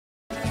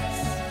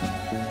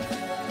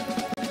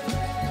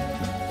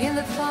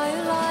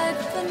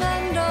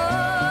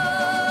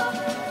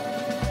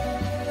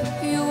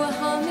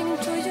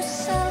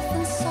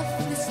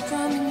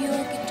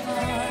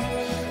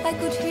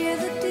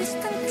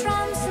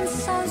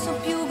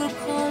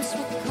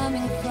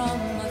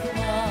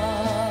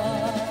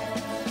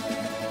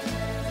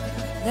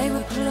They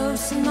were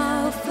close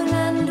now,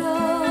 Fernando.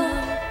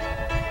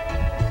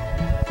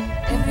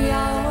 Every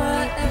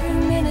hour, every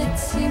minute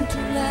seemed to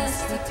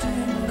last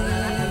eternally.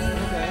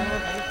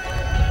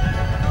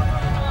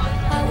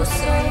 I was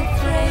so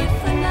afraid,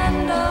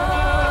 Fernando.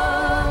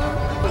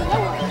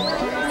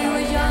 We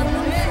were young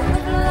and full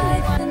of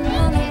life, and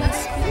none of us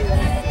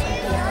prepared to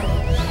die.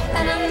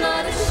 And I'm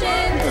not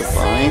ashamed to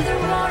say the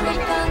roar of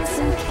guns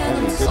and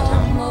cannons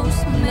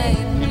almost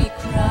made me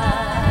cry.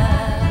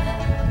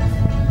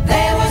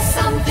 There was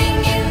something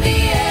in the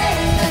air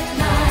that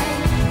night.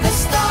 The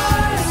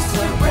stars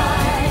were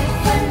bright,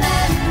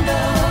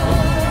 Fernando.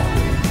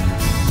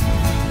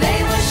 They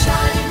were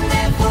shining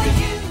there for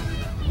you.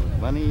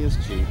 Money is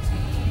cheap.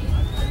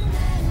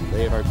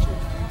 They are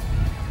cheap.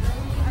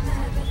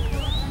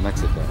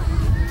 Mexico.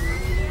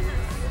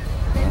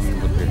 And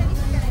the pyramid.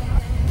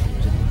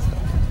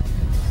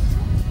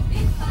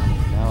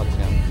 Now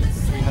attempt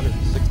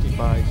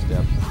 365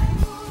 steps.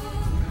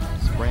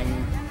 Spring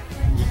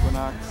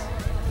equinox.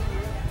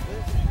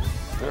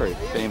 Very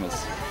famous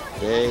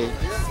day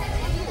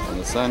when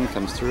the sun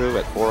comes through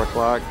at 4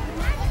 o'clock.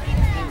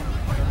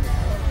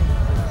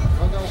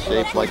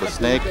 Shaped like a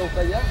snake. The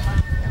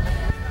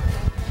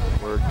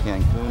word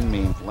Cancun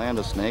means land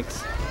of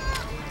snakes.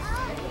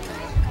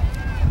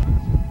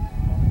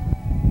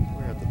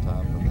 We're at the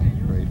top of the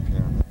Great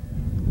Pyramid.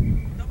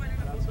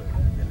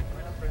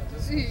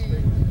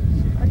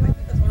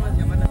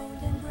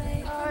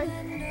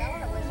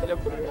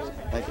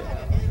 Thank you.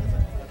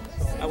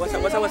 Aguas.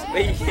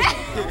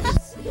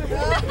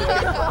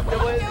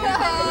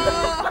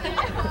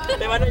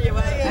 Te van a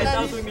llevar a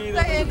Estados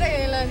Unidos. Te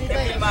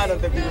filmaron.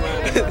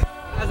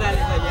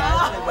 Sales allá.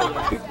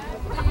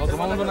 Nos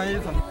tomamos una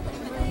ahí.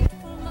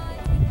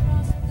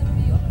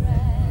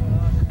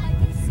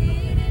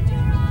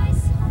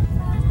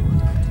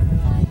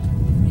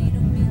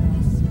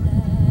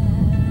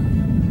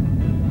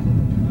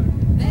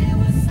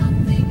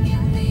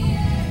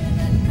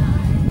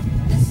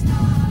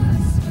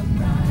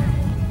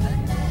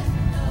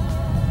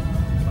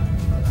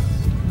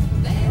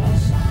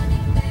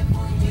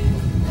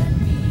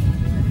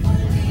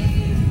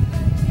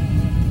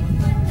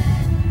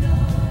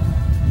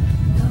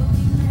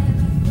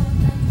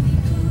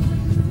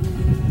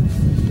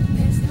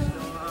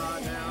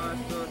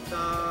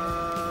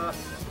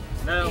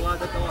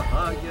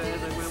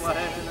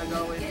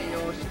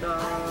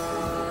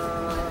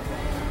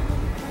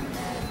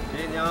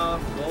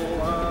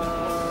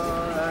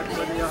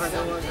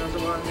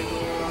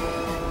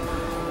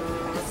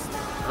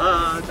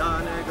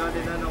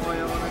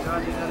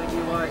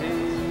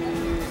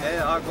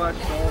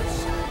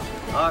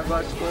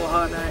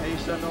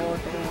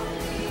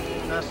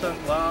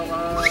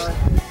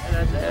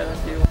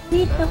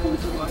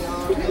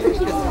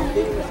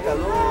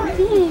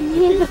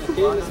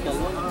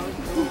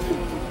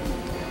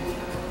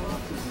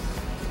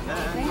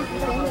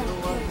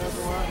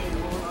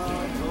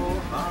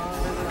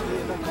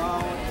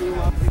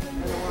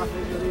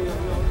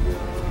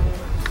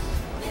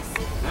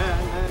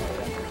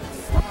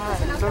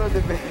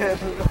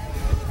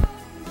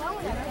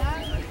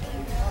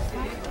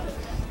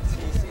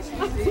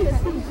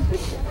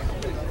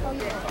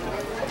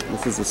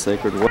 This is a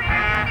sacred word.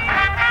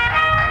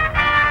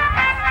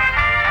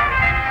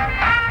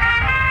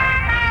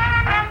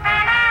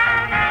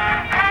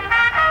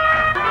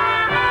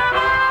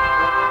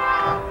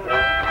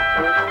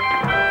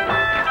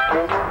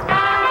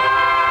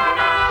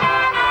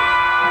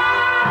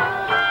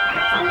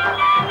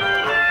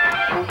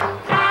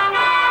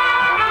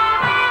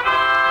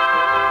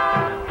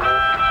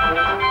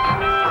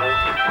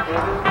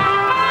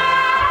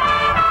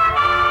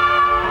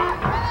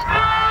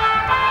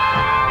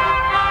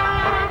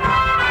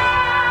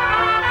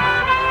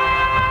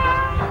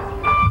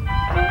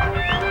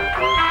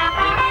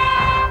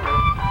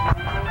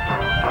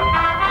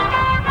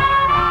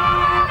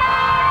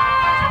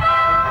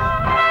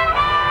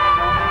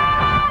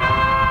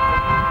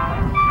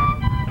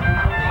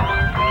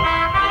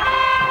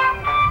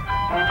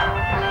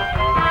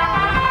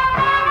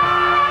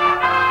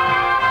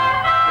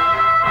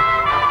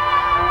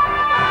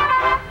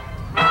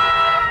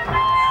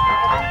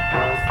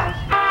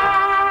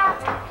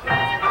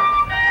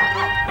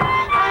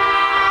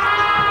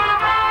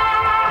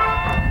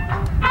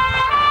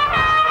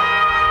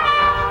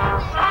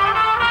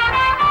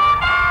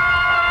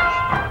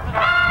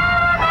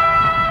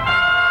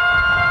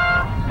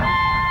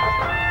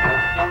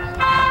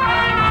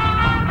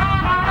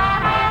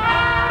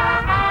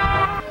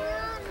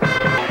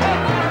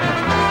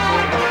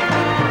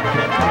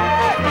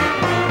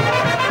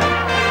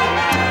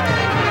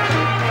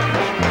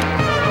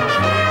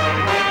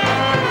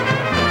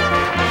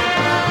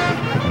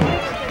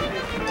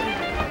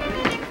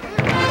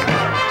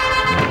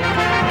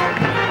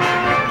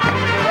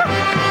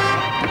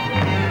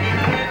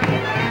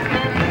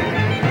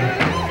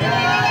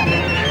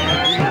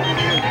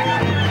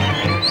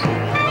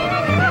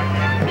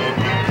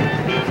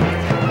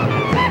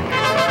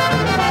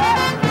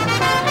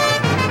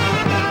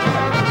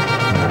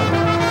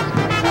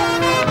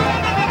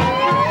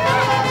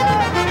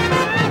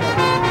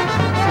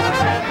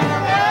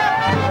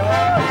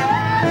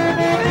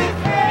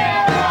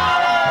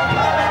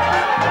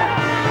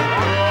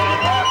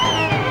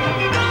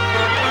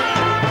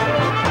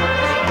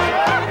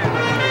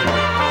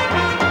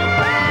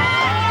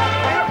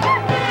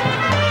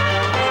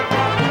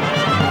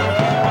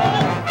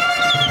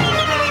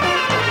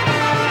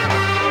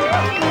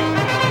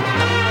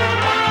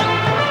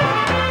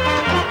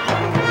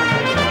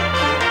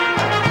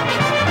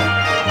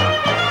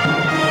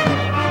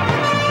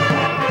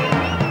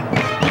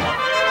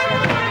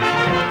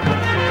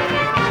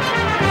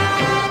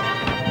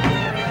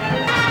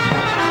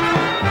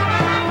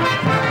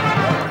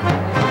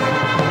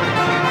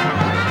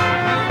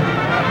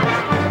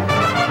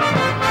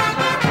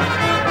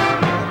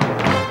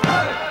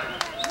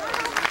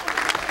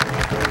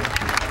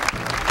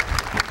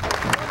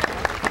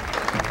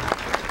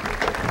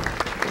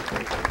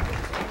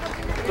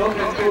 toca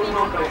el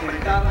turno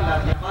presentar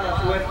las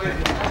llamadas suertes.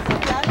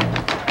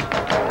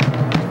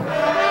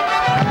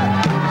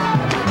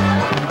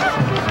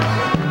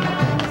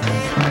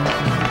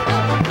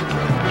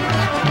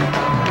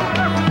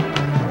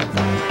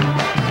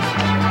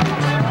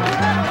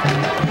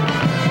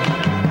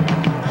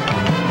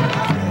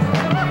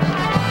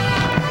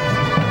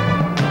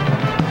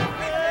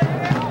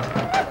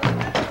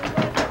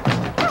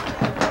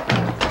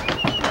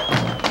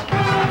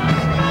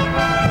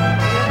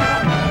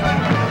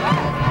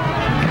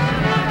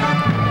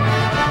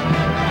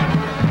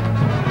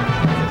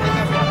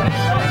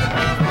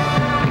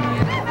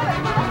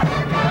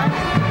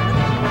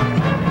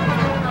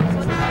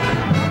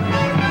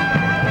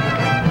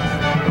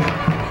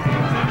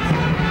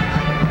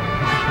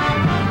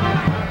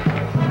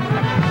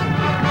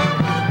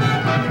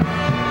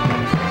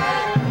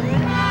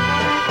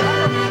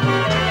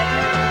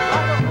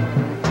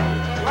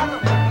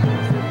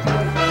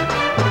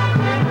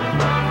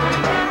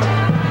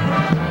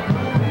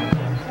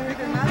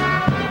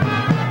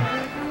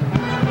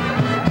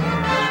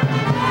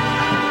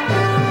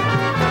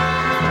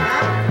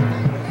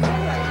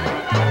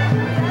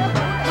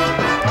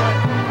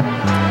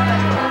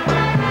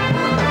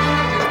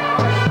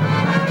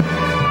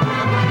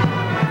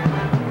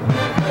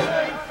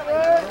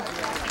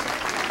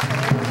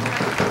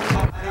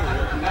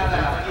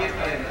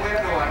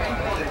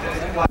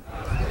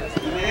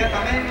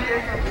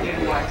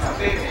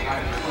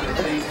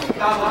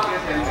 Que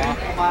es el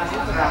ritmo más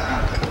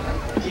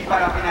rápido. Y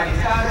para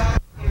finalizar,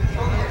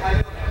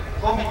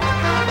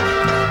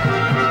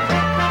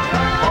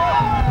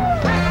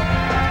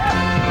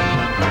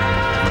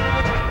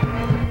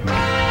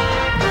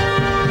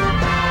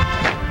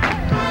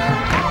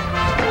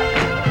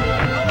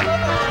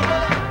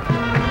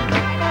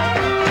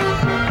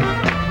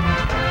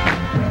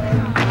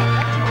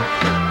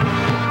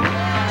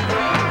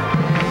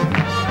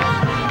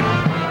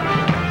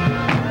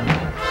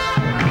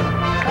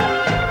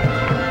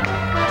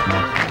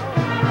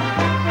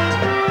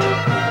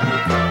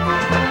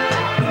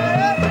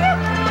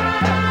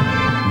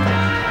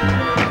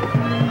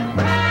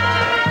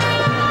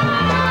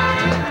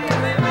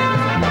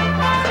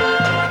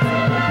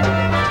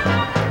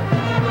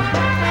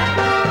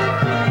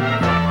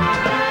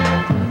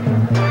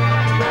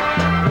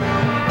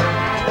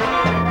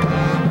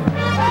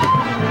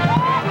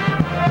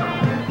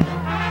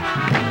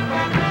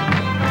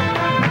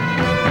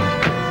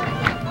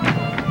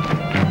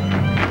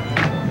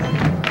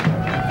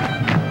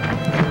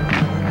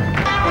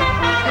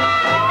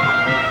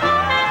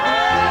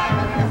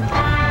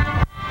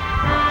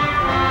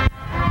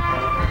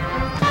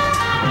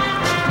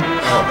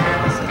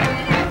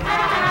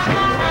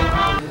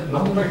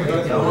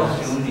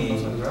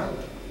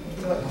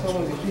 son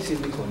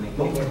difíciles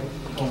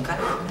con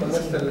calma.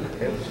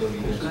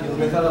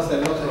 Empezar a hacer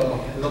el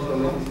otro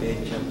no.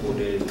 Hecha por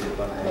el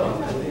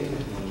departamento de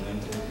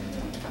monumentos.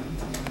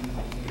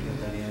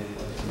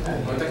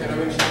 Ahorita que no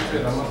ven siempre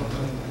la mano.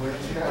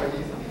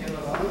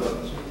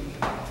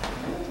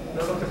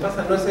 No, lo que pasa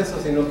no es eso,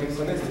 sino que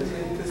con este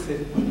se...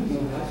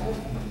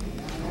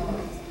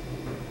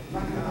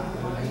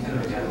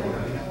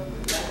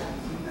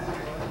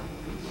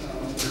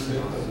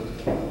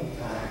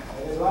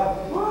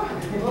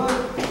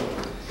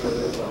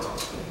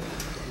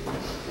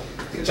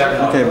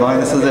 Okay, boy,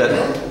 this is it.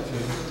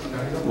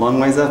 Long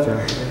ways up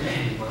here.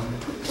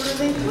 Por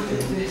dentro,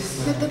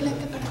 mete el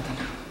lente para acá.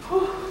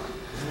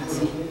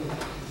 Así.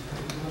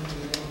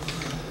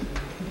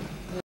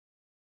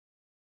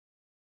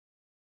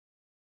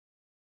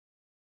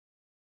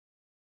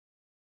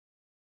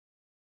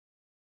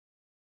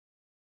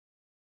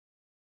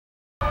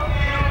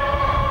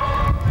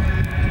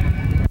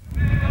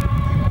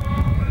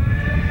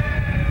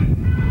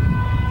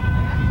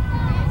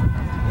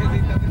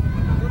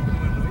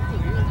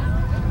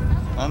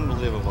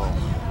 Unbelievable.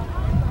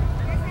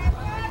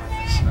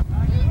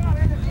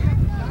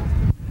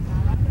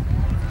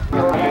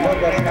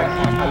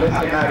 Al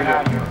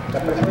escenario. La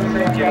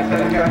presencia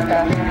cerca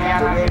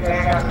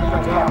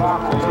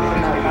abajo del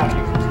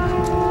escenario.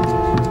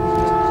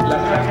 La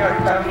seña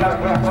está en las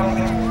brazos,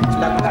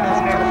 la luna es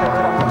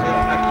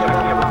aquí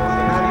abajo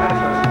del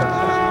escenario,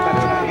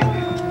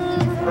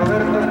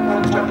 Roberto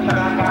Concha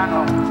Milano.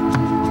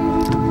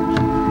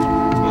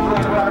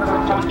 Eduardo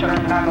Concha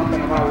Milano de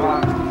Nueva.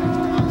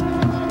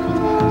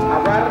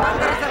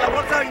 La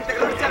bolsa de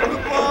integrarse al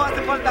grupo,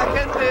 hace falta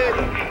gente.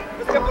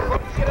 Es que por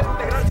favor quieres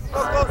integrarse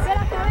todos.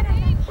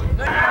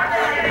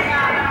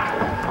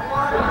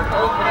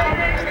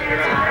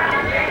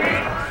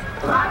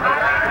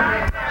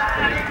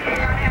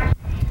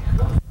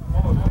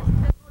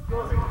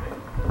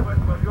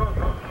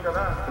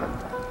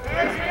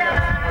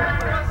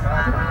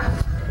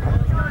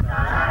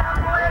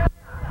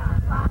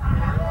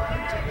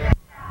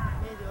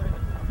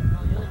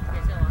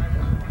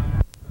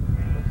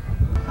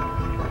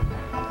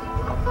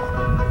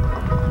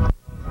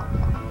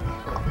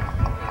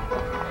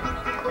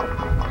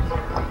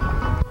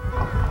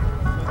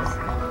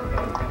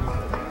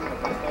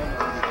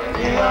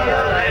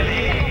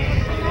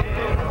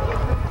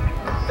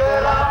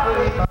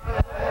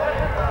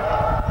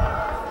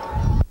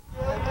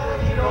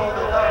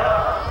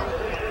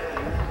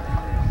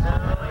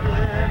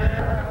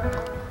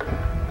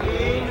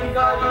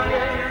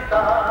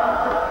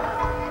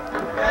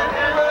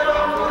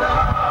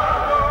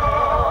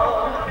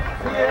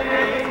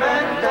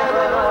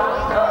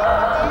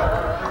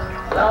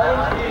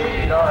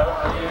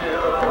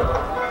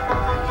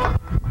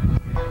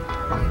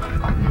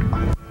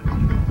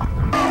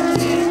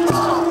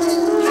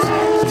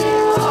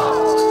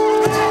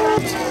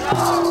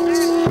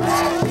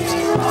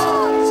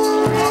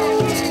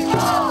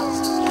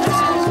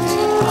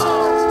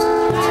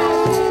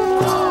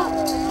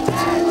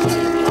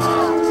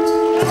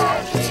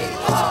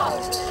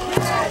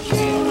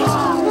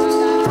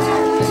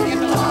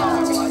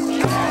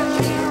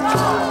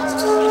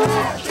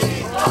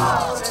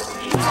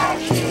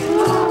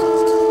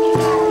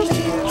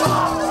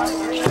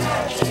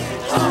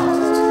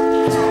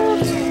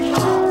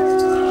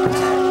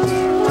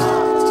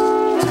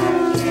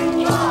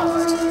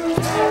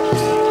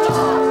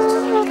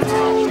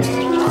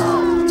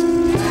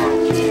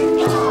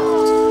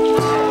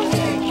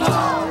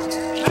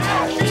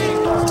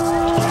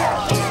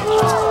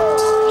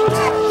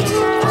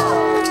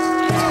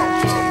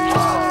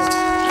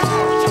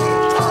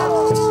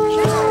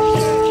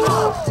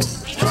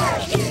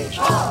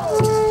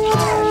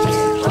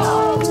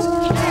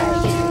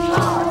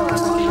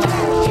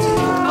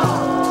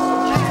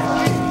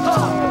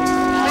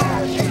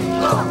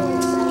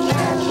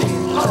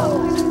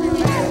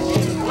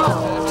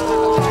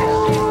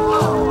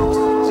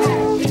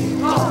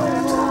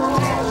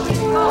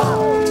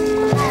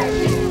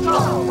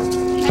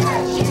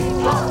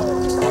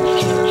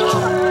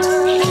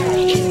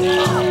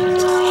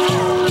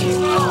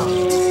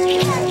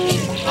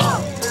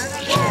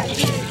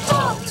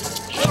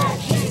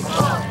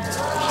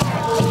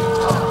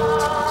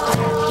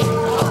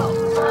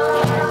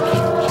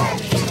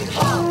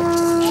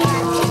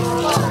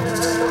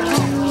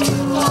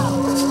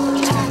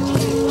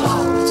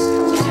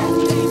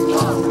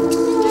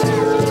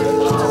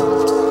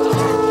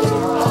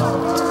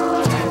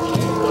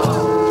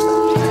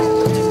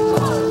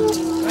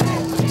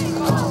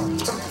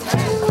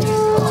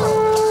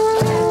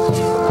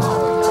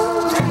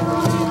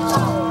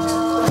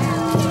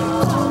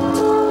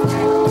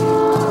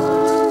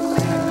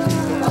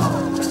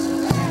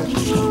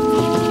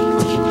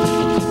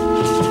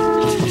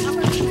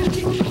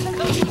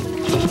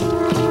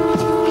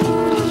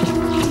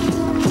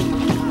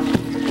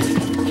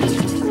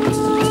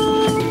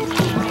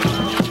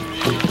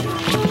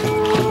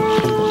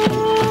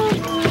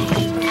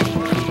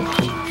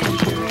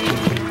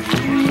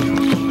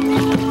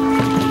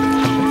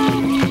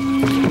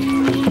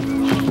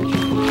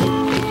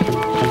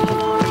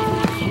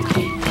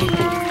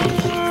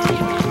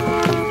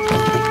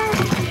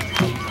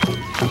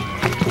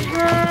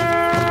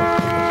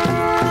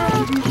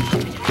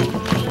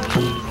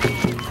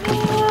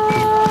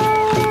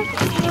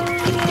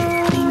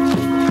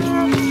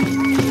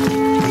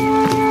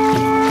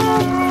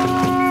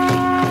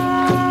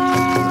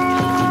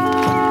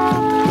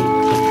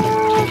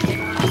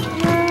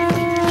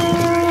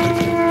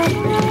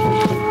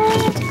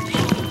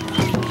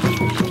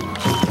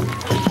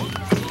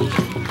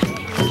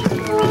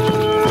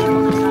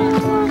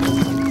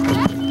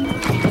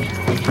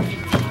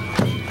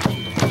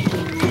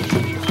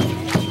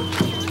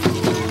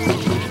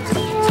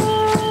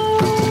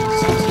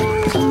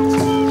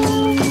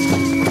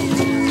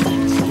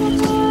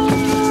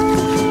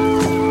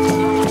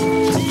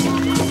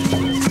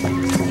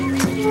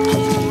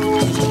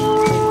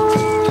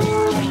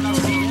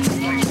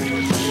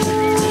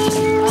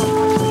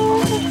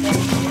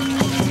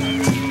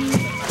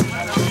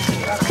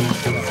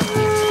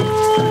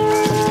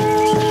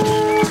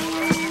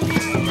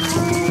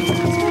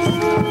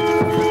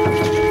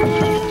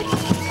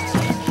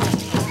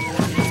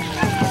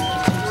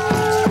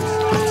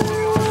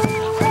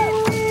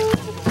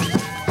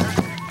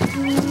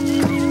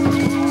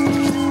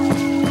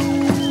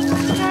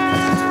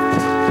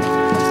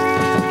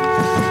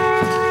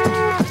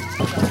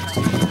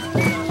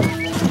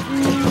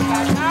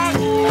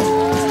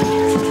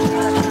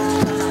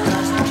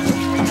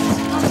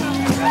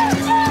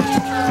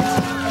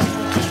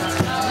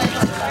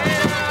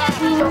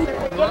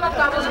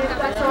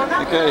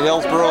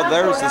 So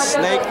there's the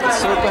snake, the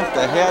serpent,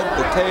 the head,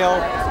 the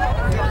tail.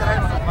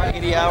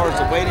 80 hours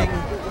of waiting.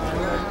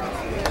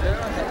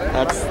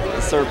 That's the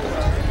serpent.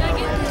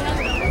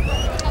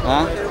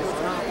 Huh?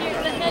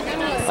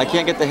 I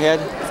can't get the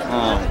head?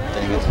 Oh,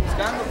 dang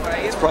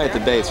it. It's probably at the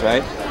base,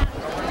 right?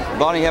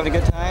 Bonnie, having a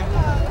good time?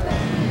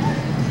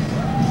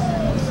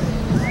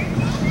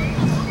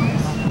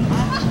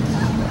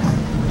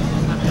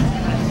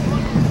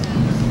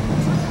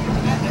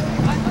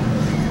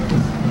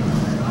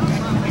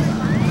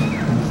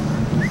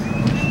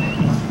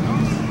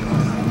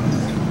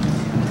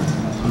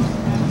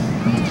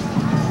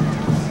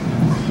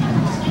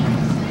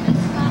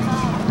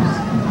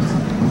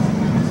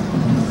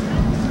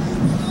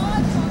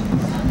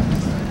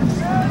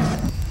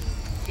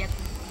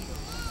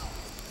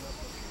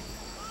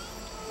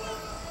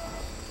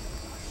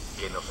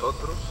 Que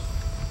nosotros,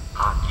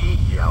 aquí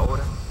y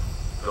ahora,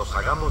 los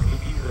hagamos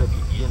vivir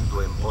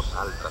repitiendo en voz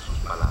alta sus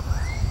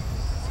palabras,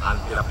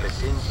 ante la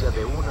presencia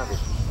de una de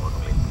sus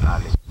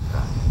monumentales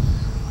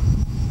ciudades.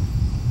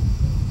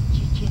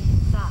 Chichén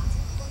Itzá,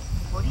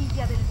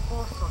 orilla del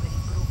pozo del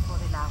brujo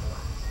del agua.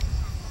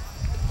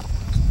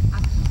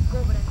 Aquí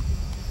cobran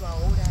sentido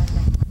ahora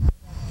las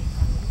palabras de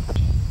esa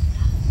noche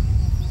Itzá,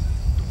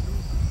 Tulum,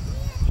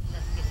 en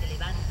las que se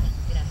levantan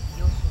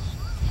grandiosos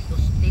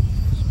los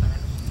templos para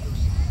los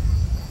dioses,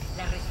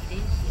 las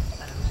residencias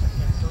para los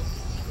sacerdotes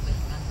y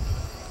gobernantes,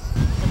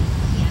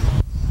 cristianos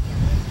y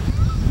ateos,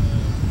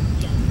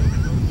 y al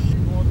sacerdote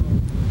modo.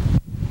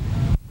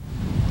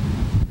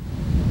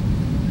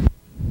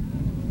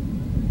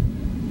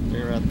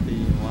 We're at the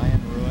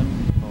Mayan ruin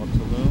called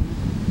Tulum.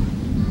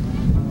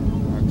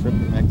 Our trip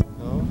to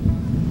Mexico.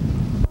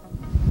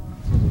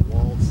 To the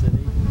walled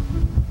city.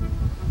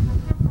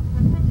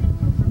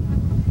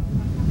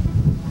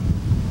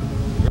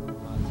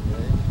 On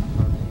today,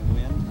 hardly any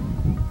wind.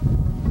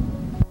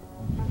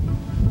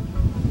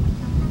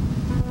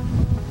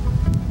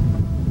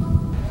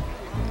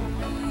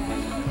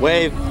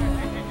 Wave.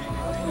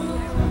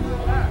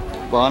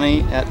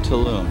 Bonnie at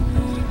Tulum.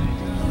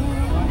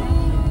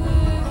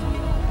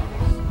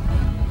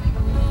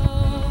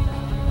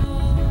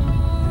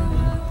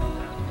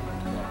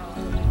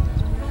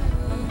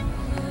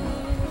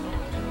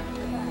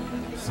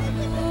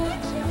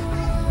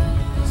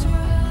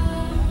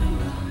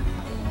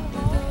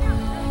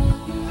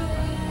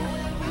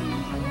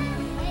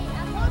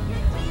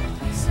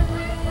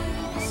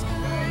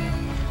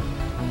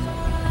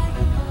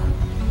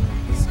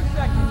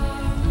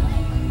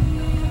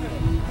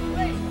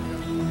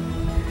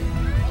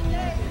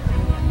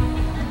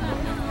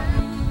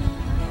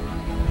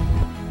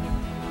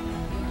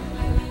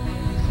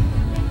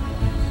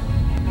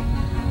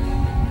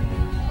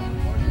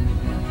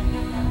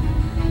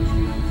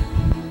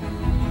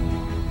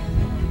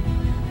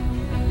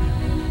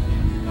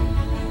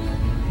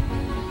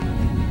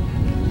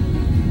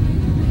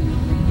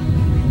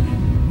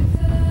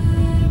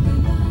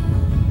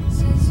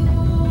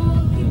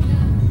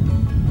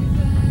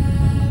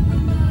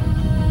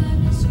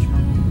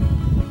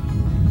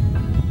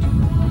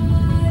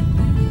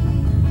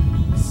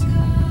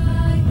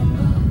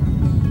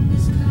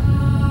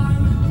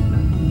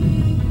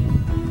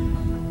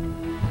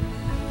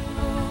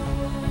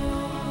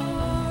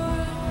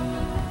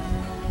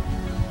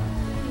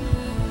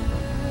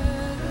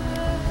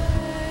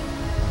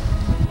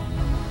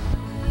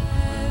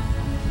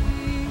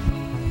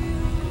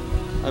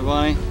 Hi,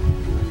 Bonnie.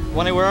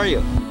 Bonnie, where are you?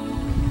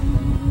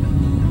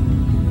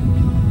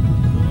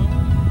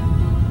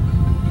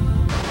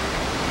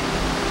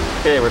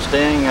 Okay, we're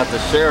staying at the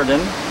Sheraton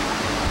in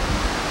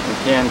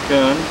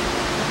Cancun.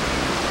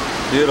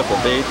 Beautiful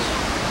beach.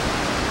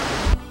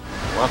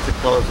 Lots of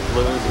colors of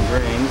blues and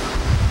greens.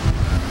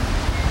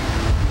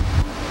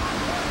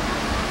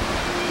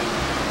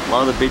 A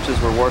lot of the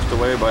beaches were washed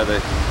away by the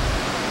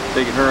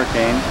big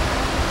hurricane.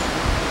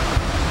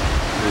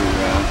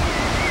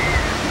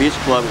 The beach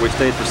club, we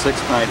stayed for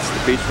 6 nights. The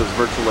beach was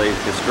virtually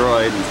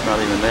destroyed and it's not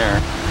even there.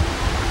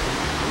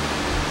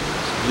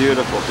 It's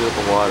beautiful,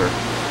 beautiful water.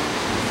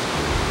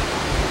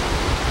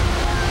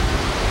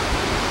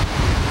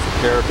 It's the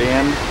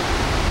Caribbean.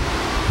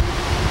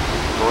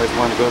 I've always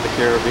wanted to go to the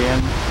Caribbean.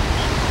 I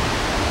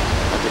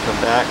have to come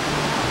back.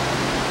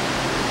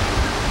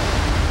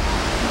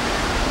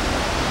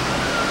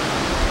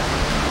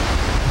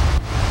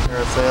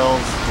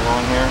 Parasails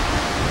along here.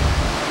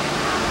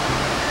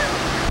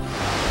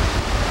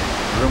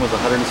 The room was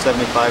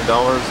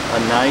 $175 a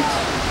night.